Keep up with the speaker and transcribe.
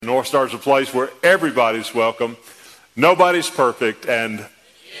North Star is a place where everybody's welcome, nobody's perfect, and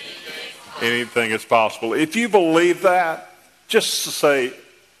anything is possible. If you believe that, just say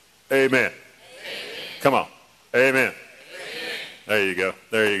amen. Come on. Amen. There you go.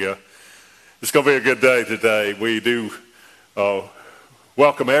 There you go. It's going to be a good day today. We do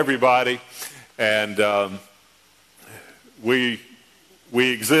welcome everybody, and we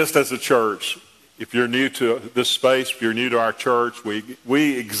exist as a church. If you're new to this space, if you're new to our church,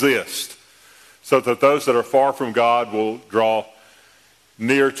 we exist so that those that are far from God will draw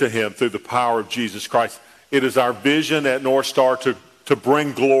near to him through the power of Jesus Christ. It is our vision at North Star to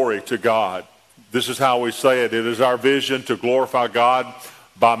bring glory to God. This is how we say it. It is our vision to glorify God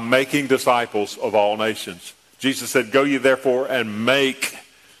by making disciples of all nations. Jesus said, "Go ye therefore and make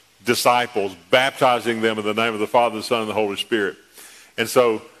disciples, baptizing them in the name of the Father, the Son, and the Holy Spirit." And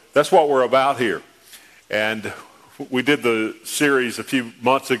so that's what we're about here. And we did the series a few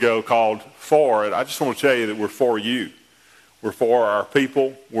months ago called For It. I just want to tell you that we're for you. We're for our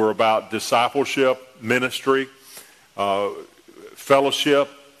people. We're about discipleship, ministry, fellowship,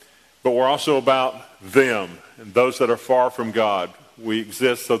 but we're also about them and those that are far from God. We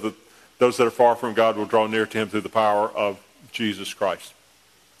exist so that those that are far from God will draw near to him through the power of Jesus Christ.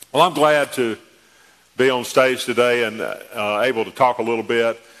 Well, I'm glad to be on stage today and able to talk a little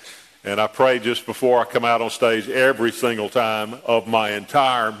bit. And I pray just before I come out on stage every single time of my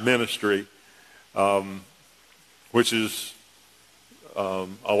entire ministry, which is a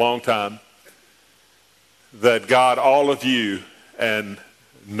long time, that God, all of you and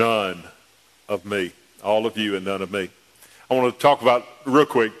none of me, all of you and none of me. I want to talk about, real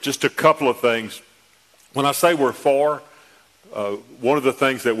quick, just a couple of things. When I say we're for, one of the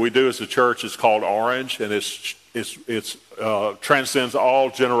things that we do as a church is called Orange, and it's transcends all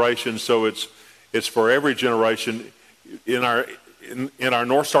generations, so it's for every generation. In our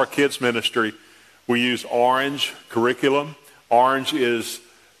North Star Kids ministry, we use Orange curriculum. Orange is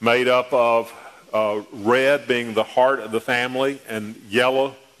made up of red being the heart of the family and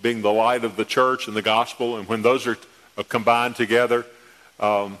yellow being the light of the church and the gospel. And when those are combined together,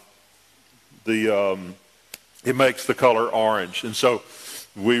 it makes the color orange. And so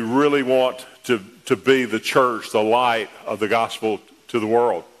we really want to be the church, the light of the gospel to the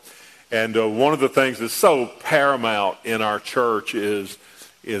world. And one of the things that's so paramount in our church is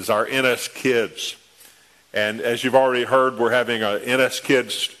our NS Kids. And as you've already heard, we're having a NS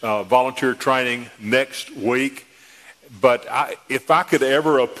Kids volunteer training next week. But if I could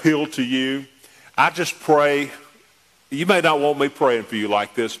ever appeal to you, I just pray. You may not want me praying for you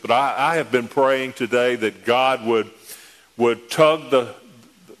like this, but I have been praying today that God would tug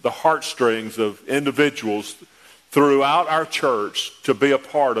the heartstrings of individuals throughout our church to be a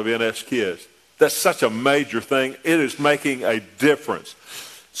part of NS Kids. That's such a major thing. It is making a difference.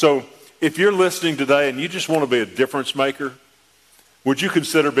 So if you're listening today and you just want to be a difference maker, would you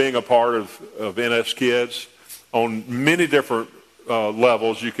consider being a part of NS Kids? On many different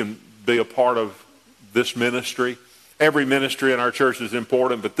levels, you can be a part of this ministry. Every ministry in our church is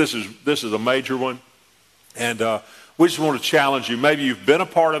important, but this is a major one. And we just want to challenge you. Maybe you've been a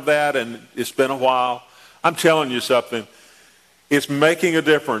part of that and it's been a while. I'm telling you something. It's making a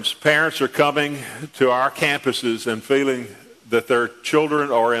difference. Parents are coming to our campuses and feeling that their children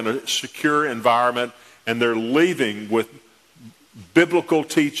are in a secure environment, and they're leaving with biblical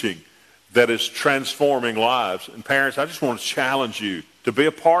teaching that is transforming lives. And parents, I just want to challenge you to be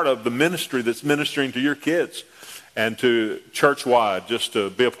a part of the ministry that's ministering to your kids, and to church-wide, just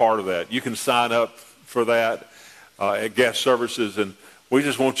to be a part of that. You can sign up for that at guest services, and we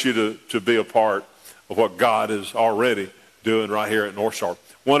just want you to be a part of what God is already doing right here at North Star.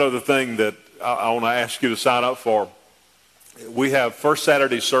 One other thing that I want to ask you to sign up for, we have First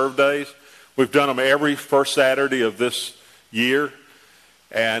Saturday Serve Days. We've done them every first Saturday of this year,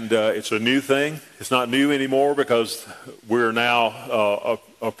 and it's a new thing. It's not new anymore because we're now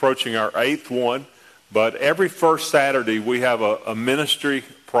approaching our 8th one. But every first Saturday, we have a ministry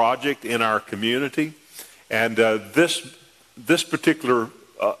project in our community. And this particular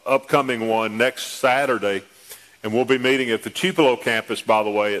upcoming one next Saturday, and we'll be meeting at the Tupelo campus, by the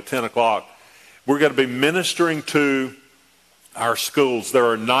way, at 10 o'clock. We're going to be ministering to our schools. There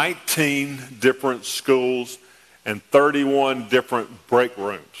are 19 different schools and 31 different break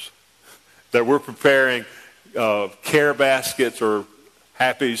rooms that we're preparing care baskets or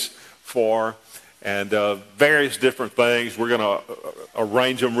happies for, and various different things. We're going to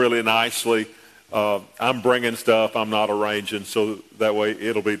arrange them really nicely. I'm bringing stuff. I'm not arranging, so that way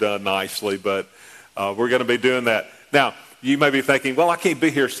it'll be done nicely. But we're going to be doing that. Now, you may be thinking, well, I can't be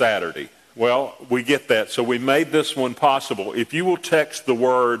here Saturday. Well, we get that. So we made this one possible. If you will text the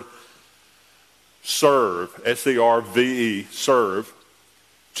word serve, S-E-R-V-E, serve,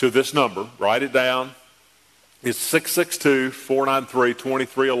 to this number, write it down. It's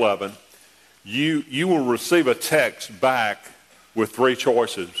 662-493-2311. You will receive a text back with three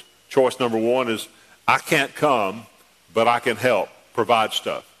choices. Choice number one is, I can't come, but I can help provide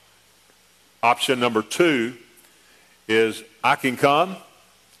stuff. Option number two is, I can come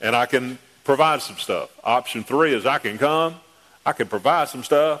and I can provide some stuff. Option three is, I can come, I can provide some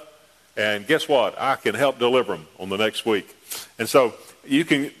stuff, and guess what? I can help deliver them on the next week. And so you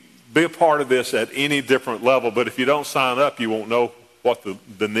can be a part of this at any different level, but if you don't sign up, you won't know what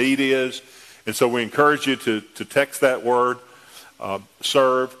the need is. And so we encourage you to text that word,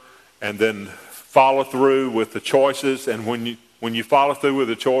 serve, and then follow through with the choices. And when you follow through with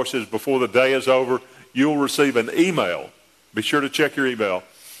the choices before the day is over, you'll receive an email. Be sure to check your email.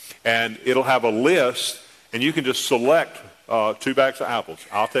 And it'll have a list, and you can just select 2 bags of apples.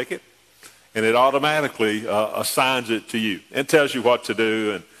 I'll take it. And it automatically assigns it to you and tells you what to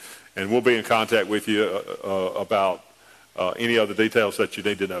do. And we'll be in contact with you about any other details that you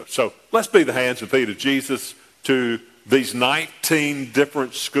need to know. So let's be the hands and feet of Jesus to these 19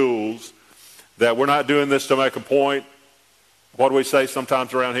 different schools. That we're not doing this to make a point. What do we say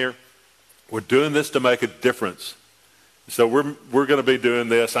sometimes around here? We're doing this to make a difference. So we're going to be doing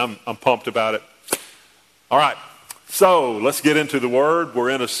this. I'm pumped about it. All right. So let's get into the word. We're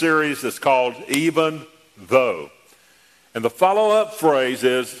in a series that's called Even Though. And the follow-up phrase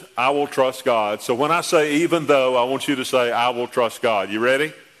is, I will trust God. So when I say even though, I want you to say, I will trust God. You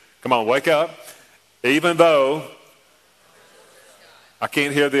ready? Come on, wake up. Even though, I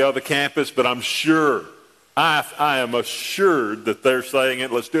can't hear the other campus, but I'm sure, I am assured that they're saying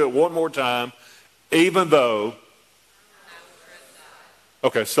it. Let's do it one more time. Even though.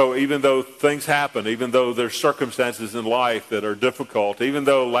 Okay, so even though things happen, even though there's circumstances in life that are difficult, even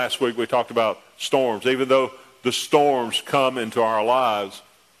though last week we talked about storms, even though the storms come into our lives,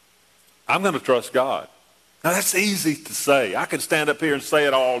 I'm going to trust God. Now that's easy to say. I can stand up here and say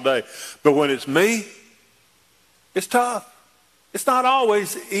it all day. But when it's me, it's tough. It's not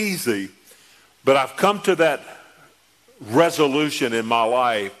always easy. But I've come to that resolution in my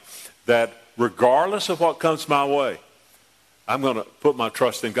life that regardless of what comes my way, I'm going to put my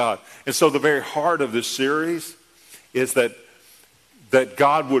trust in God. And so the very heart of this series is that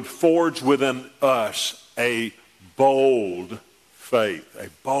God would forge within us a bold faith,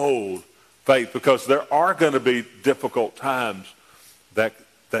 because there are going to be difficult times that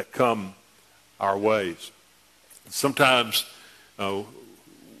come our ways. Sometimes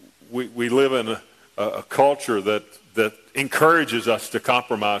we live in a culture that encourages us to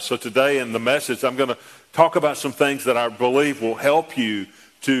compromise. So today in the message, I'm going to talk about some things that I believe will help you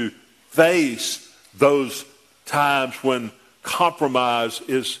to face those times when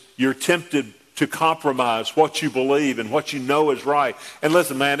you're tempted to compromise what you believe and what you know is right. And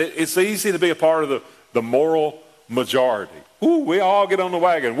listen, man, it's easy to be a part of the moral majority. Ooh, we all get on the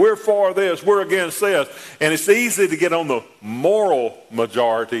wagon. We're for this. We're against this. And it's easy to get on the moral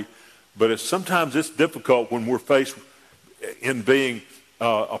majority, but sometimes it's difficult when we're faced in being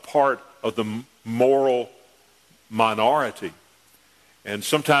a part of the moral minority. And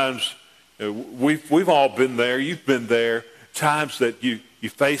sometimes we've all been there. You've been there. Times that you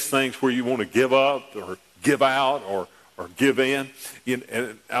face things where you want to give up or give out or give in.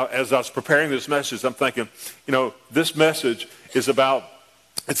 And as I was preparing this message, I'm thinking, this message is about,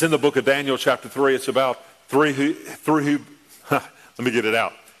 it's in the book of Daniel chapter 3. It's about let me get it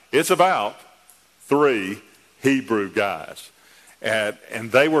out. It's about 3 Hebrew guys.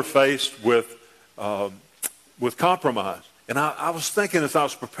 And they were faced with compromise. And I was thinking as I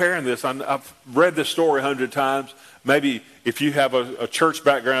was preparing this, I've read this story 100 times. Maybe if you have a church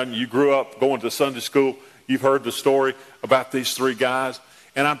background, you grew up going to Sunday school, you've heard the story about these 3 guys.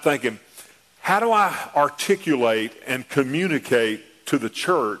 And I'm thinking, how do I articulate and communicate to the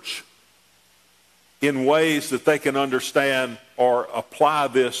church in ways that they can understand or apply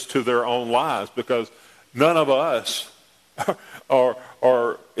this to their own lives? Because none of us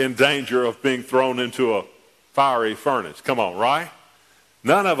are in danger of being thrown into a fiery furnace. Come on, right?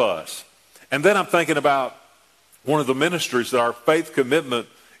 None of us. And then I'm thinking about one of the ministries that our faith commitment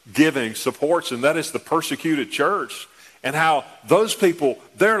giving supports, and that is the persecuted church, and how those people,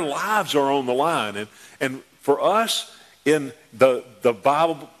 their lives are on the line. And for us in the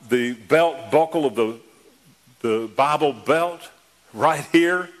Bible, the belt buckle of the Bible Belt right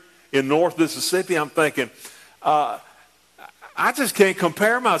here in North Mississippi, I'm thinking, I just can't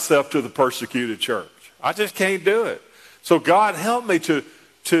compare myself to the persecuted church. I just can't do it. So God help me to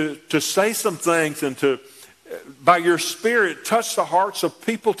to say some things and to, by your Spirit, touch the hearts of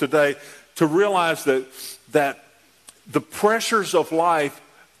people today to realize that the pressures of life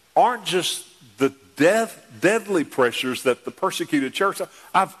aren't just the deadly pressures that the persecuted church.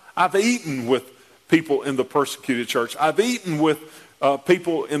 I've eaten with people in the persecuted church. I've eaten with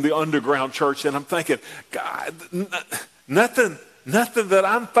people in the underground church, and I'm thinking, God, nothing that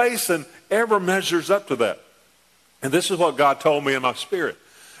I'm facing ever measures up to that. And this is what God told me in my spirit.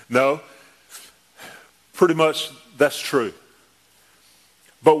 No, pretty much that's true.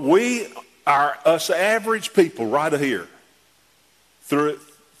 But we are us average people right here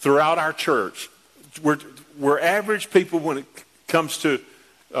throughout our church. We're average people when it comes to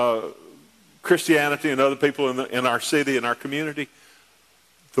Christianity and other people in our city, in our community.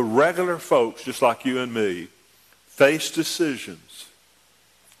 The regular folks, just like you and me, face decisions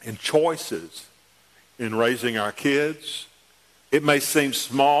and choices in raising our kids. It may seem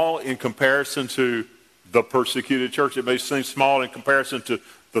small in comparison to the persecuted church. It may seem small in comparison to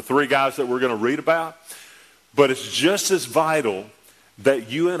the three guys that we're going to read about. But it's just as vital that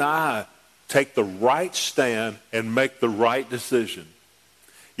you and I take the right stand and make the right decision.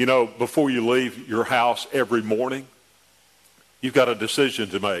 You know, before you leave your house every morning, you've got a decision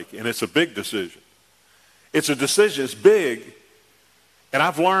to make, and it's a big decision. It's a decision, it's big. And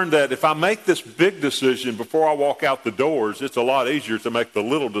I've learned that if I make this big decision before I walk out the doors, it's a lot easier to make the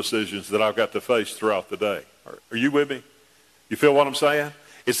little decisions that I've got to face throughout the day. Are you with me? You feel what I'm saying?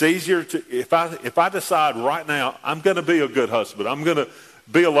 It's easier to, if I decide right now, I'm going to be a good husband. I'm going to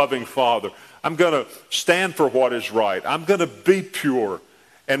be a loving father. I'm going to stand for what is right. I'm going to be pure.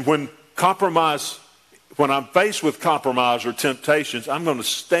 And when I'm faced with compromise or temptations, I'm going to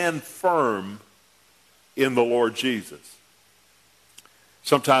stand firm in the Lord Jesus.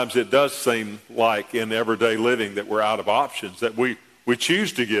 Sometimes it does seem like in everyday living that we're out of options, that we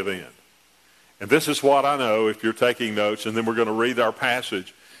choose to give in. And this is what I know if you're taking notes, and then we're going to read our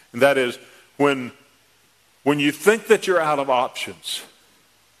passage. And that is, when you think that you're out of options,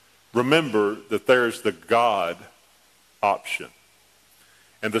 remember that there's the God option.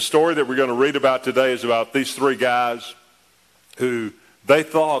 And the story that we're going to read about today is about these three guys who they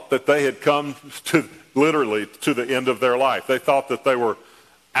thought that they had come to literally to the end of their life. They thought that they were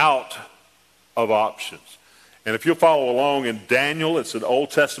out of options. And if you'll follow along in Daniel, it's an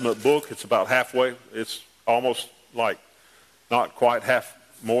Old Testament book. It's about halfway. It's almost like not quite half,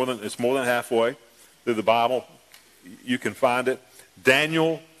 it's more than halfway through the Bible. You can find it.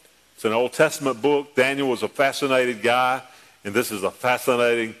 Daniel, it's an Old Testament book. Daniel was a fascinating guy, and this is a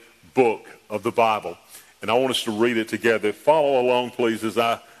fascinating book of the Bible. And I want us to read it together. Follow along, please, as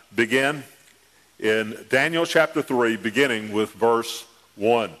I begin in Daniel chapter 3, beginning with verse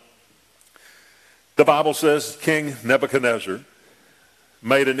 1. The Bible says King Nebuchadnezzar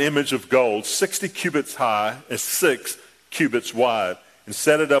made an image of gold 60 cubits high and 6 cubits wide and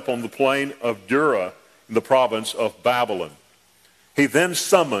set it up on the plain of Dura in the province of Babylon. He then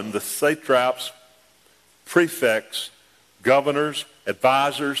summoned the satraps, prefects, governors,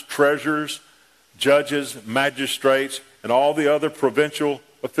 advisors, treasurers, judges, magistrates, and all the other provincial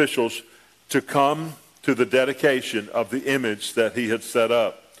officials to come to the dedication of the image that he had set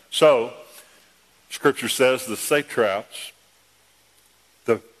up. So, Scripture says the satraps,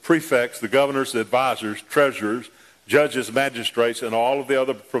 the prefects, the governors, the advisors, treasurers, judges, magistrates, and all of the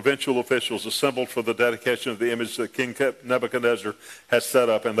other provincial officials assembled for the dedication of the image that King Nebuchadnezzar had set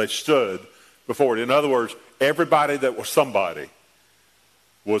up, and they stood before it. In other words, everybody that was somebody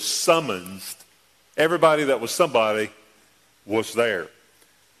was summoned. Everybody that was somebody was there.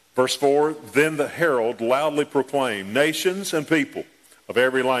 Verse 4, then the herald loudly proclaimed, nations and people of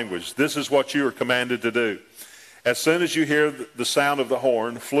every language, this is what you are commanded to do. As soon as you hear the sound of the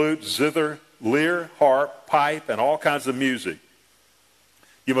horn, flute, zither, lyre, harp, pipe, and all kinds of music,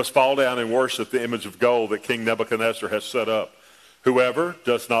 you must fall down and worship the image of gold that King Nebuchadnezzar has set up. Whoever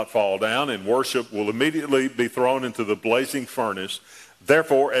does not fall down and worship will immediately be thrown into the blazing furnace.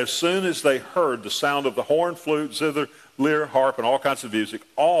 Therefore, as soon as they heard the sound of the horn, flute, zither, lyre, harp, and all kinds of music,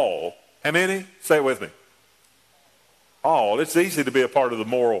 all, how many? Say it with me. All. It's easy to be a part of the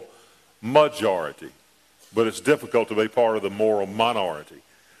moral majority, but it's difficult to be part of the moral minority.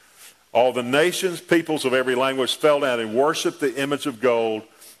 All the nations, peoples of every language fell down and worshiped the image of gold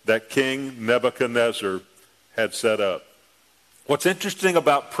that King Nebuchadnezzar had set up. What's interesting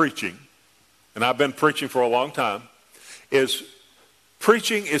about preaching, and I've been preaching for a long time, is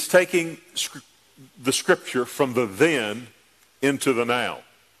preaching is taking the Scripture from the then into the now.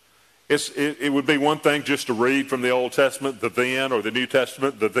 It would be one thing just to read from the Old Testament, the then, or the New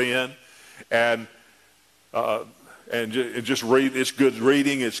Testament, the then, and and just read. It's good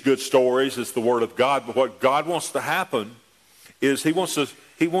reading. It's good stories. It's the Word of God. But what God wants to happen is He wants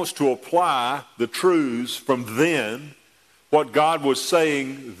to apply the truths from then, what God was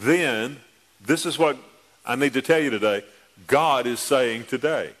saying then. This is what I need to tell you today. God is saying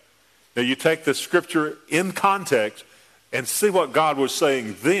today. Now you take the scripture in context and see what God was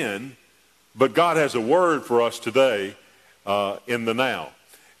saying then, but God has a word for us today in the now.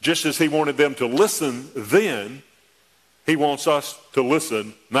 Just as He wanted them to listen then, He wants us to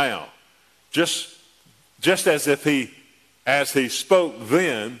listen now. Just as He spoke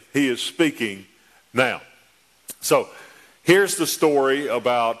then, He is speaking now. So here's the story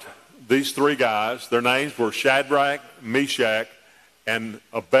about these three guys. Their names were Shadrach, Meshach, and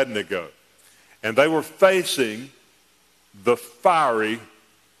Abednego. And they were facing the fiery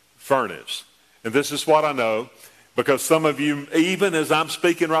furnace. And this is what I know, because some of you, even as I'm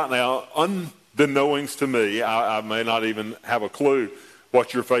speaking right now, unbeknownst to me, I may not even have a clue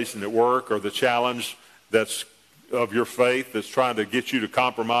what you're facing at work or the challenge that's of your faith that's trying to get you to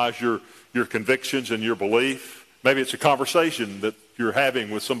compromise your convictions and your belief. Maybe it's a conversation that you're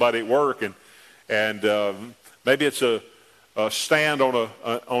having with somebody at work, and maybe it's a stand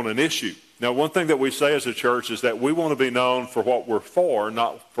on an issue. Now, one thing that we say as a church is that we want to be known for what we're for,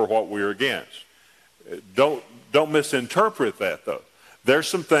 not for what we're against. Don't misinterpret that, though. There's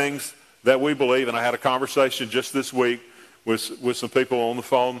some things that we believe, and I had a conversation just this week with some people on the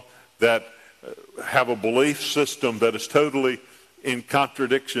phone that have a belief system that is totally in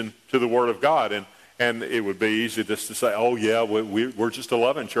contradiction to the Word of God. And it would be easy just to say, oh, yeah, we're just a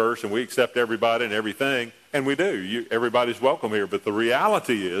loving church and we accept everybody and everything. And we do. Everybody's welcome here. But the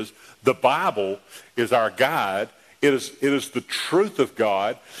reality is the Bible is our guide. It is the truth of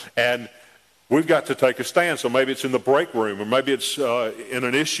God. And we've got to take a stand. So maybe it's in the break room, or maybe it's in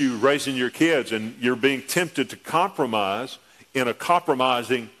an issue raising your kids, and you're being tempted to compromise in a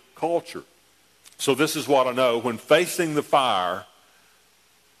compromising culture. So this is what I know. When facing the fire,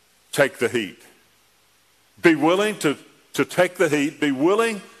 take the heat. Be willing to take the heat. Be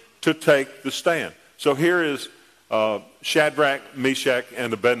willing to take the stand. So here is Shadrach, Meshach,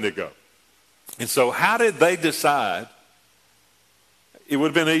 and Abednego. And so how did they decide? It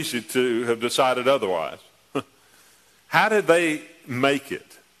would have been easy to have decided otherwise. How did they make it?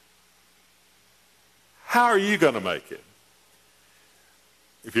 How are you going to make it?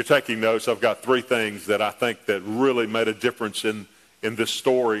 If you're taking notes, I've got three things that I think that really made a difference in this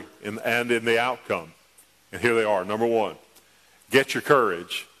story and in the outcome. And here they are. Number one, get your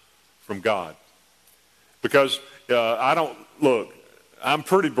courage from God. Because I'm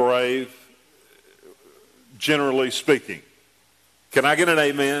pretty brave, generally speaking. Can I get an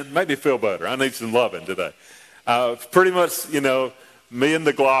amen? Make me feel better. I need some loving today. Pretty much, me and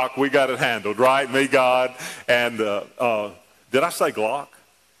the Glock, we got it handled, right? Me, God, and did I say Glock?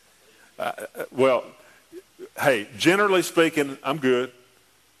 Well, hey, generally speaking, I'm good.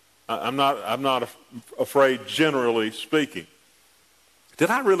 I'm not afraid, generally speaking. Did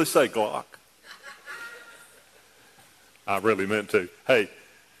I really say Glock? I really meant to. Hey,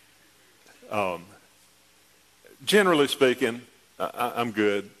 generally speaking, I'm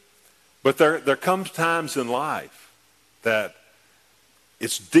good. But there comes times in life that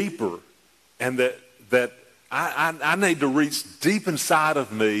it's deeper, and that I need to reach deep inside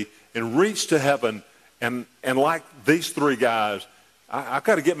of me and reach to heaven. And like these three guys, I've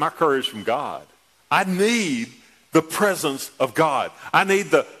got to get my courage from God. I need the presence of God. I need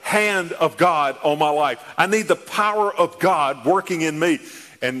the hand of God on my life. I need the power of God working in me.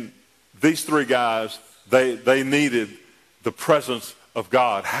 And these three guys, they needed the presence of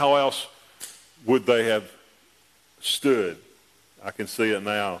God. How else would they have stood? I can see it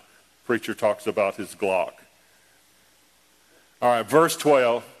now. Preacher talks about his Glock. All right, verse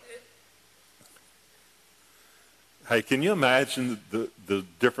 12. Hey, can you imagine the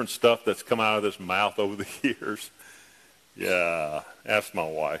different stuff that's come out of this mouth over the years? Yeah, ask my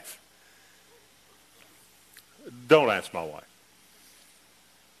wife. Don't ask my wife.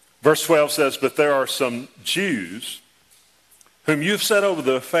 Verse 12 says, but there are some Jews whom you've set over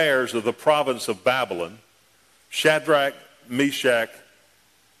the affairs of the province of Babylon, Shadrach, Meshach,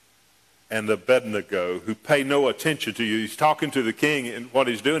 and Abednego, who pay no attention to you. He's talking to the king, and what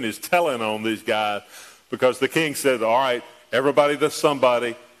he's doing is telling on these guys, because the king said, all right, everybody that's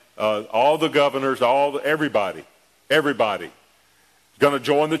somebody, all the governors, everybody going to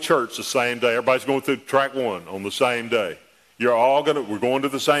join the church the same day. Everybody's going through track one on the same day. We're going to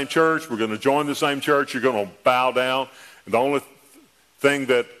the same church. We're going to join the same church. You're going to bow down. And the only thing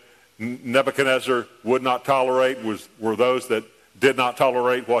that Nebuchadnezzar would not tolerate were those that did not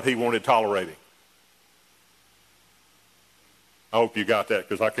tolerate what he wanted tolerating. I hope you got that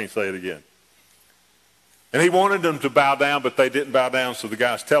because I can't say it again. And he wanted them to bow down, but they didn't bow down, so the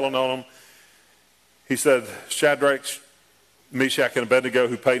guy's telling on them. He said, Shadrach, Meshach, and Abednego,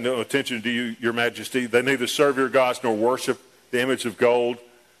 who paid no attention to you, your majesty, they neither serve your gods nor worship the image of gold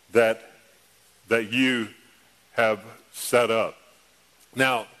that you have set up.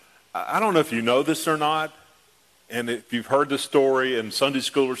 Now, I don't know if you know this or not, and if you've heard this story in Sunday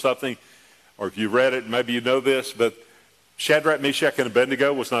school or something, or if you read it, maybe you know this, but Shadrach, Meshach, and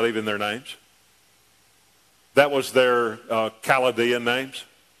Abednego was not even their names. That was their Chaldean names.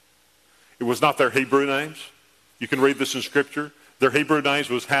 It was not their Hebrew names. You can read this in Scripture. Their Hebrew names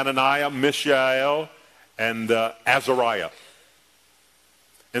was Hananiah, Mishael, and Azariah.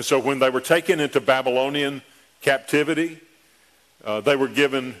 And so when they were taken into Babylonian captivity, they were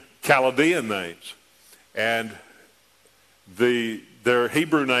given Chaldean names. And their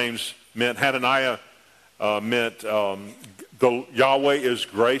Hebrew names meant, Hananiah meant the Yahweh is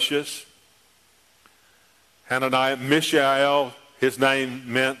gracious. Hananiah, Mishael, his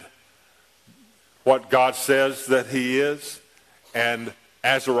name meant what God says that he is. And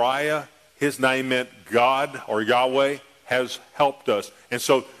Azariah, his name meant God or Yahweh has helped us. And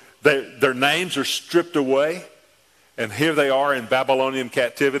so their names are stripped away. And here they are in Babylonian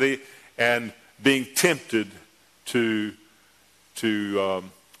captivity and being tempted to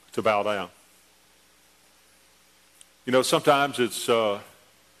bow down. You know, sometimes it's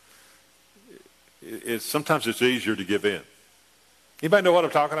easier to give in. Anybody know what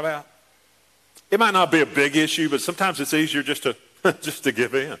I'm talking about? It might not be a big issue, but sometimes it's easier just to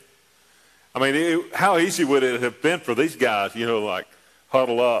give in. I mean, how easy would it have been for these guys, you know, like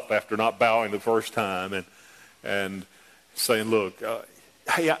huddle up after not bowing the first time and saying, look,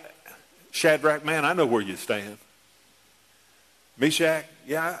 hey, Shadrach, man, I know where you stand. Meshach,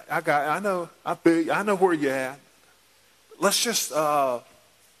 yeah, I know where you're at. Let's just bow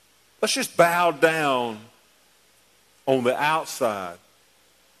down on the outside.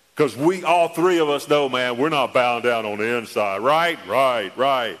 Because all three of us know, man, we're not bowing down on the inside.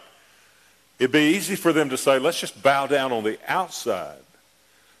 Right. It'd be easy for them to say, let's just bow down on the outside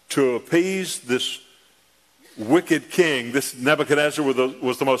to appease this wicked king. This Nebuchadnezzar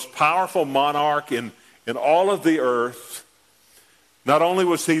was the most powerful monarch in all of the earth. Not only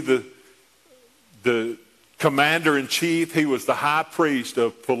was he the commander-in-chief, he was the high priest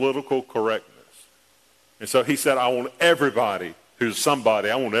of political correctness. And so he said, I want everybody who's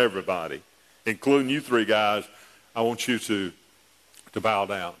somebody, I want everybody, including you three guys, I want you to bow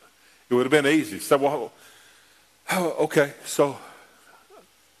down. It would have been easy. So, well, okay, so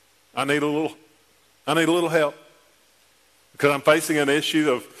I need a little help because I'm facing an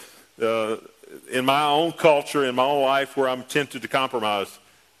issue of in my own culture, in my own life, where I'm tempted to compromise.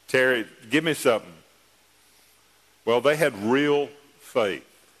 Terry, give me something. Well, they had real faith.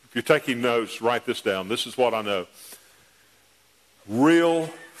 If you're taking notes, write this down. This is what I know. Real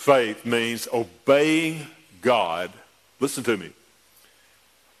faith means obeying God, listen to me,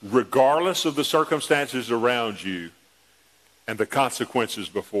 regardless of the circumstances around you and the consequences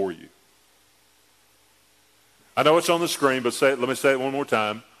before you. I know it's on the screen, but let me say it one more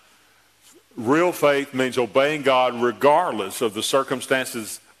time. Real faith means obeying God regardless of the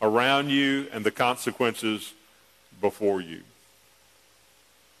circumstances around you and the consequences before you.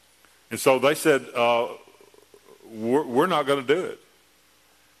 And so they said, we're not going to do it.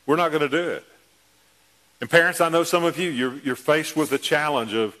 We're not going to do it. And parents, I know some of you, you're faced with the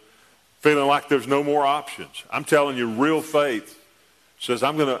challenge of feeling like there's no more options. I'm telling you, real faith says,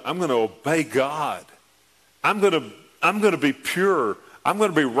 I'm going to obey God. I'm going to be pure. I'm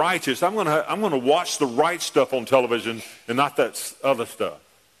going to be righteous. I'm going to watch the right stuff on television and not that other stuff.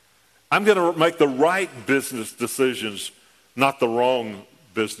 I'm going to make the right business decisions, not the wrong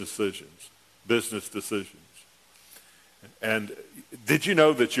business decisions. And did you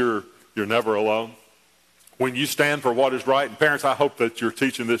know that you're never alone? When you stand for what is right, and parents, I hope that you're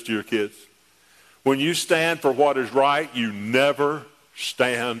teaching this to your kids. When you stand for what is right, you never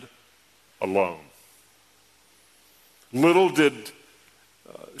stand alone. Little did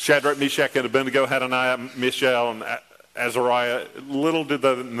Shadrach, Meshach, and Abednego, Hananiah, Mishael, and Azariah, little did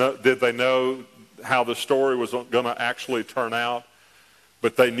they know how the story was going to actually turn out.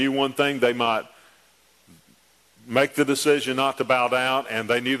 But they knew one thing: they might make the decision not to bow down, and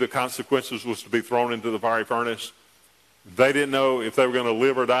they knew the consequences was to be thrown into the fiery furnace. They didn't know if they were going to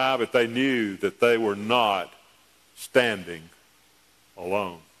live or die, but they knew that they were not standing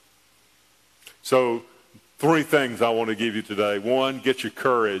alone. So 3 things I want to give you today. 1, get your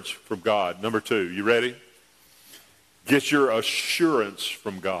courage from God. Number 2, you ready? Get your assurance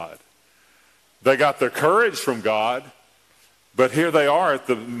from God. They got their courage from God. But here they are at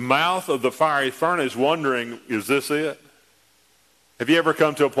the mouth of the fiery furnace wondering, is this it? Have you ever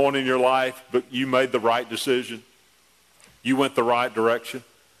come to a point in your life, but you made the right decision? You went the right direction?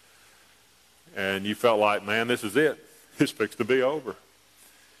 And you felt like, man, this is it. It's fixed to be over.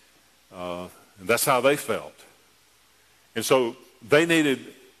 And that's how they felt. And so they needed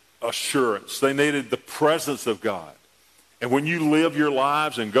assurance. They needed the presence of God. And when you live your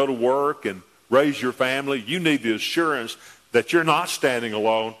lives and go to work and raise your family, you need the assurance that you're not standing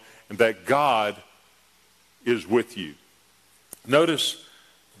alone and that God is with you. Notice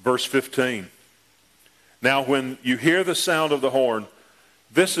verse 15. Now when you hear the sound of the horn,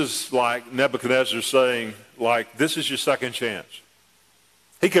 this is like Nebuchadnezzar saying, like, this is your second chance.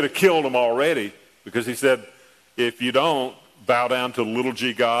 He could have killed them already because he said, if you don't bow down to little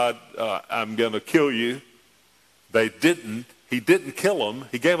g God, I'm going to kill you. They didn't. He didn't kill them.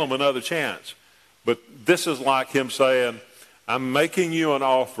 He gave them another chance. But this is like him saying, I'm making you an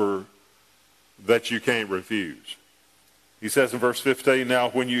offer that you can't refuse. He says in verse 15, now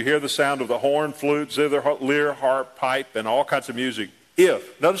when you hear the sound of the horn, flute, zither, lyre, harp, pipe, and all kinds of music,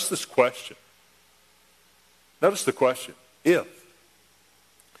 notice this question. Notice the question,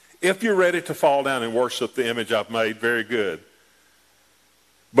 if you're ready to fall down and worship the image I've made, very good.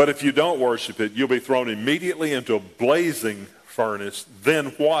 But if you don't worship it, you'll be thrown immediately into a blazing furnace. Then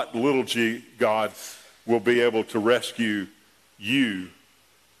what, little g God, will be able to rescue you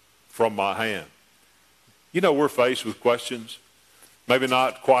from my hand? You know, we're faced with questions, maybe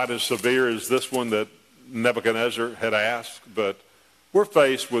not quite as severe as this one that Nebuchadnezzar had asked, but we're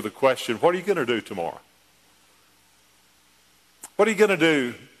faced with a question, what are you going to do tomorrow? What are you going to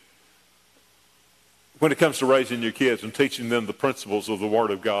do when it comes to raising your kids and teaching them the principles of the Word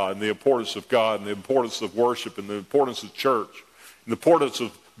of God and the importance of God and the importance of worship and the importance of church and the importance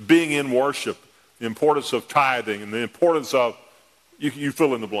of being in worship, the importance of tithing and the importance of, you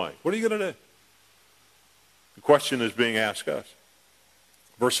fill in the blank. What are you going to do? The question is being asked us.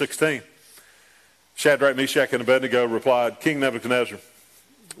 Verse 16, Shadrach, Meshach, and Abednego replied, King Nebuchadnezzar,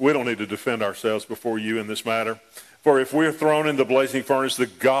 we don't need to defend ourselves before you in this matter. For if we're thrown in the blazing furnace, the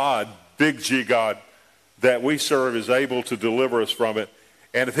God, big G God, that we serve is able to deliver us from it.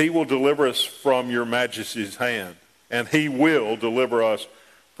 And if he will deliver us from your majesty's hand, and he will deliver us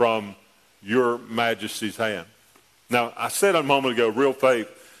from your majesty's hand. Now, I said a moment ago, real faith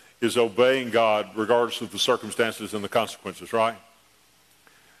is obeying God regardless of the circumstances and the consequences, right?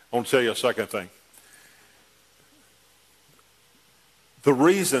 I want to tell you a second thing. The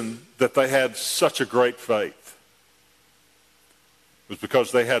reason that they had such a great faith was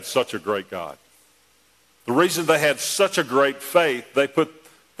because they had such a great God. The reason they had such a great faith,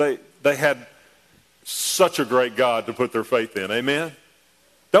 they had such a great God to put their faith in. Amen?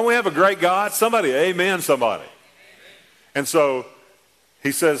 Don't we have a great God? Somebody, amen, somebody. And so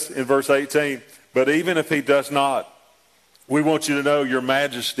he says in verse 18, but even if he does not, we want you to know, your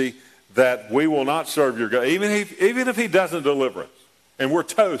majesty, that we will not serve your God. Even if he doesn't deliver us, and we're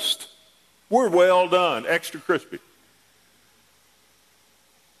toast, we're well done, extra crispy.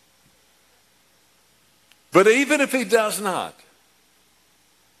 But even if he does not,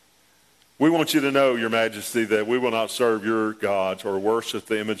 we want you to know, your majesty, that we will not serve your gods or worship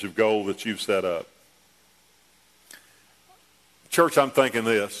the image of gold that you've set up. Church, I'm thinking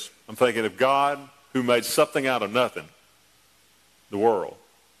this. I'm thinking if God, who made something out of nothing, the world,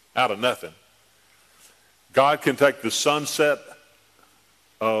 out of nothing, God can take the sunset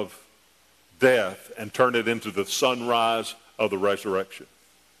of death and turn it into the sunrise of the resurrection.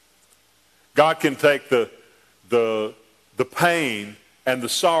 God can take the pain and the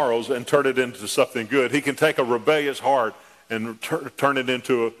sorrows and turn it into something good. He can take a rebellious heart and turn it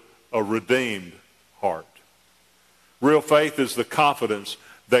into a redeemed heart. Real faith is the confidence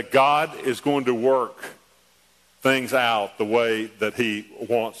that God is going to work things out the way that he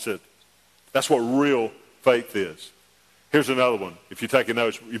wants it. That's what real faith is. Here's another one. If you're taking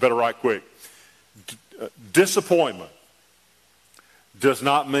notes, you better write quick. Disappointment does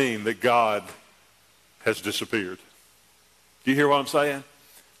not mean that God has disappeared. Do you hear what I'm saying?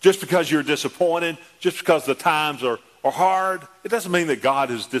 Just because you're disappointed, just because the times are hard, it doesn't mean that God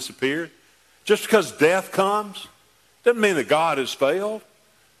has disappeared. Just because death comes, doesn't mean that God has failed.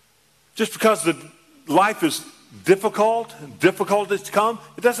 Just because the life is difficult, difficulties come,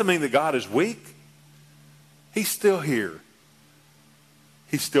 it doesn't mean that God is weak. He's still here.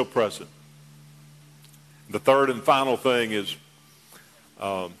 He's still present. The third and final thing is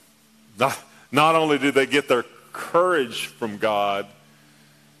not only did they get their courage from God,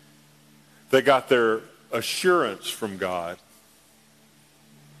 they got their assurance from God.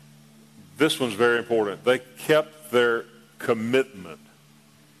 This one's very important. They kept their commitment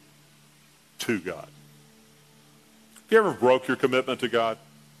to God. Have you ever broke your commitment to God?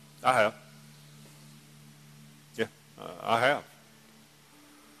 I have. Yeah, I have.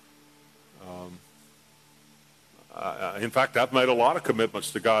 In fact, I've made a lot of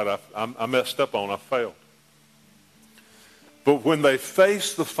commitments to God I messed up on, I failed. But when they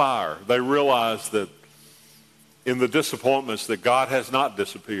face the fire, they realize that in the disappointments that God has not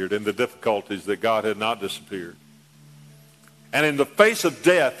disappeared, in the difficulties that God had not disappeared, and in the face of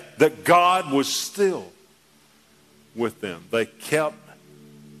death that God was still with them. They kept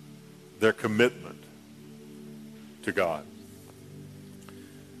their commitment to God.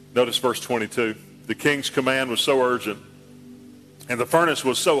 Notice verse 22. The king's command was so urgent, and the furnace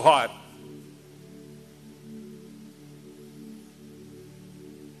was so hot,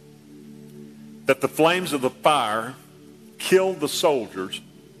 that the flames of the fire killed the soldiers.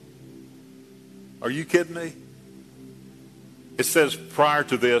 Are you kidding me? It says prior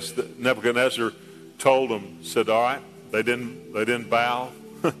to this that Nebuchadnezzar told them, said, all right, they didn't bow.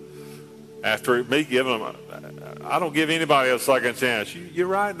 After me giving them, I don't give anybody a second chance. You're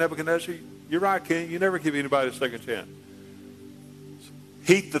right, Nebuchadnezzar. You're right, King. You never give anybody a second chance.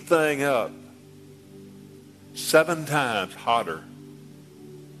 Heat the thing up 7 times hotter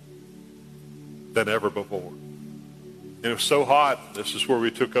than ever before. And it was so hot, this is where we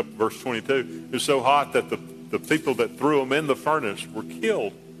took up verse 22, it was so hot that the people that threw them in the furnace were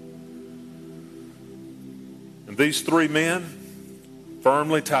killed. And these 3 men,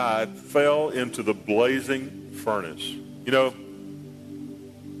 firmly tied, fell into the blazing furnace. You know,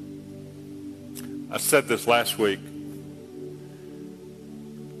 I said this last week.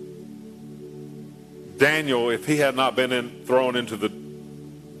 Daniel, if he had not been thrown into the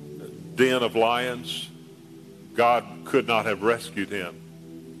den of lions, God could not have rescued him.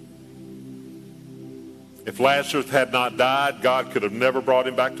 If Lazarus had not died, God could have never brought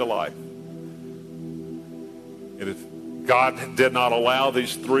him back to life. And if God did not allow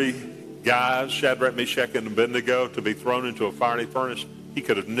these 3 guys, Shadrach, Meshach, and Abednego, to be thrown into a fiery furnace, he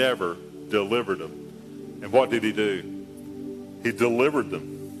could have never delivered them. And what did he do? He delivered them.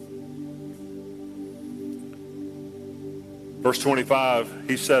 Verse 25,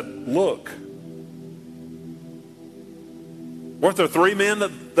 he said, look. Weren't there 3 men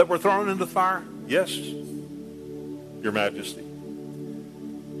that were thrown into the fire? Yes, Your Majesty.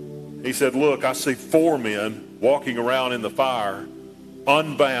 He said, look, I see 4 men walking around in the fire,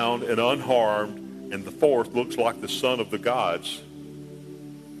 unbound and unharmed, and the 4th looks like the son of the gods.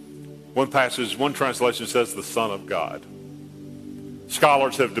 One translation says the Son of God.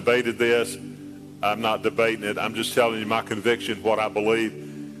 Scholars have debated this. I'm not debating it. I'm just telling you my conviction, what I believe.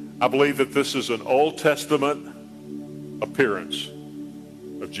 I believe that this is an Old Testament appearance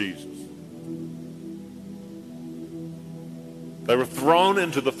of Jesus. They were thrown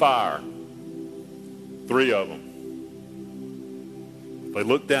into the fire, 3 of them. They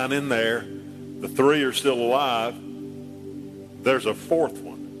look down in there. The 3 are still alive. There's a 4th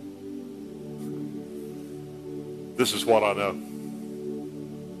one. This is what I know.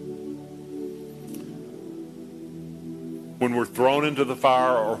 When we're thrown into the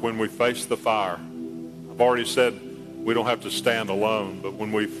fire or when we face the fire, I've already said we don't have to stand alone, but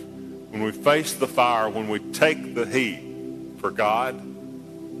when we face the fire, when we take the heat for God,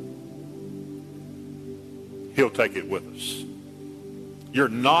 he'll take it with us. You're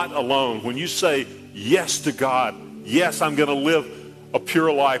not alone. When you say yes to God, yes, I'm going to live a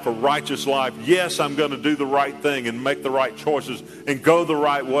pure life, a righteous life. Yes, I'm going to do the right thing and make the right choices and go the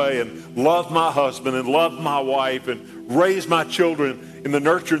right way and love my husband and love my wife and raise my children in the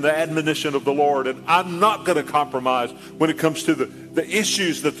nurture and the admonition of the Lord. And I'm not going to compromise when it comes to the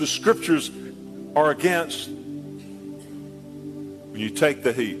issues that the scriptures are against. When you take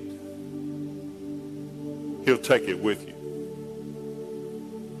the heat, he'll take it with you.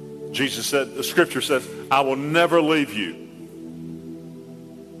 Jesus said, the scripture says, I will never leave you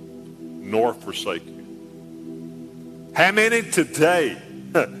nor forsake you. How many today,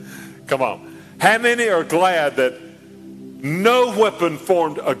 come on, how many are glad that no weapon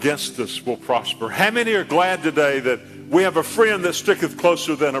formed against us will prosper? How many are glad today that we have a friend that sticketh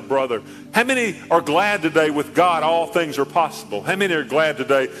closer than a brother? How many are glad today with God all things are possible? How many are glad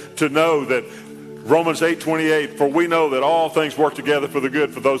today to know that Romans 8:28, for we know that all things work together for the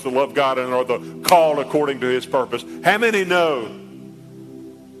good for those that love God and are the called according to his purpose? How many know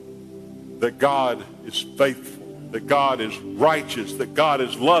that God is faithful, that God is righteous, that God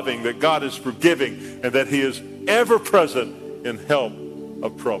is loving, that God is forgiving, and that he is ever present in help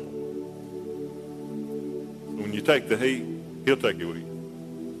of trouble? When you take the heat, he'll take it with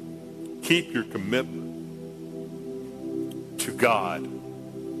you. Keep your commitment to God,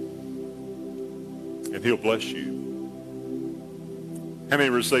 and he'll bless you. How many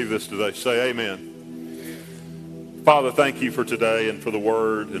receive this today? Say amen. Father, thank you for today and for the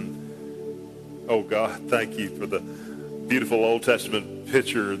word. And oh God, thank you for the beautiful Old Testament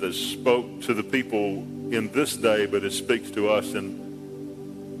picture that spoke to the people in this day, but it speaks to us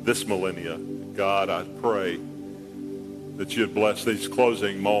in this millennia. God, I pray that you'd bless these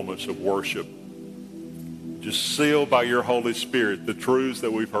closing moments of worship. Just seal by your Holy Spirit the truths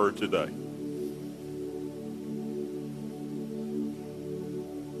that we've heard today.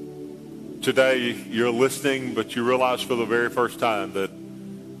 Today, you're listening, but you realize for the very first time that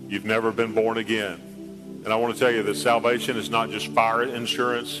you've never been born again. And I want to tell you that salvation is not just fire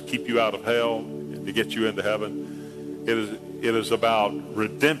insurance, keep you out of hell, and to get you into heaven. It is about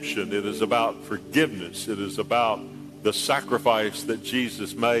redemption. It is about forgiveness. It is about the sacrifice that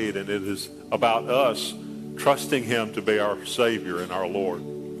Jesus made, and it is about us trusting him to be our Savior and our Lord.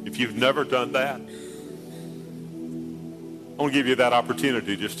 If you've never done that, I want to give you that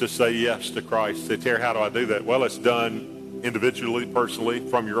opportunity just to say yes to Christ. Say, Terry, how do I do that? Well, it's done individually, personally,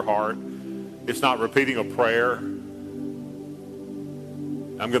 from your heart. It's not repeating a prayer. I'm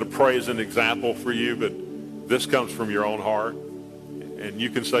going to pray as an example for you, but this comes from your own heart. And you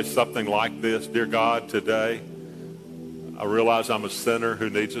can say something like this: Dear God, today I realize I'm a sinner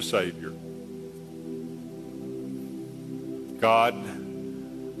who needs a Savior. God,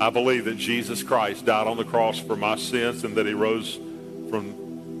 I believe that Jesus Christ died on the cross for my sins and that he rose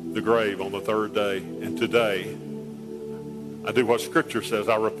from the grave on the third day. And today, I do what Scripture says.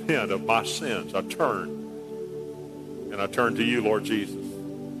 I repent of my sins. I turn. And I turn to you, Lord Jesus.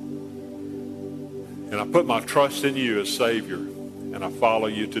 And I put my trust in you as Savior. And I follow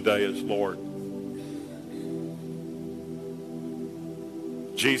you today as Lord.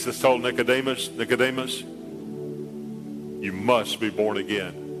 Jesus told Nicodemus, you must be born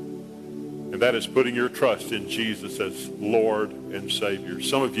again. And that is putting your trust in Jesus as Lord and Savior.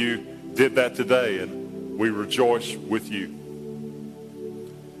 Some of you did that today, and we rejoice with you.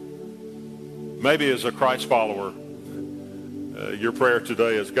 Maybe as a Christ follower, your prayer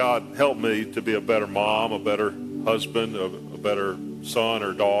today is, God, help me to be a better mom, a better husband, a better son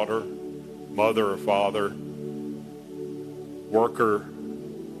or daughter, mother or father, worker,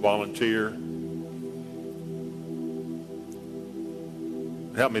 volunteer.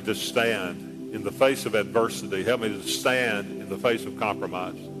 Help me to stand in the face of adversity. Help me to stand in the face of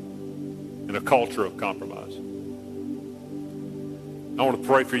compromise, in a culture of compromise. I want to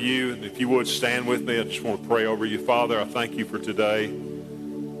pray for you, and if you would stand with me, I just want to pray over you. Father, I thank you for today.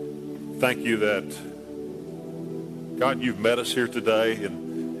 Thank you that, God, you've met us here today,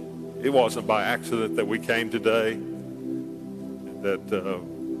 and it wasn't by accident that we came today, that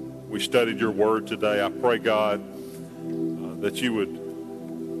we studied your word today. I pray, God, that you would,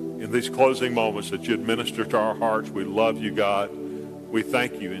 in these closing moments, that you'd minister to our hearts. We love you, God. We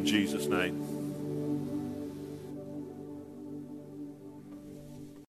thank you in Jesus' name.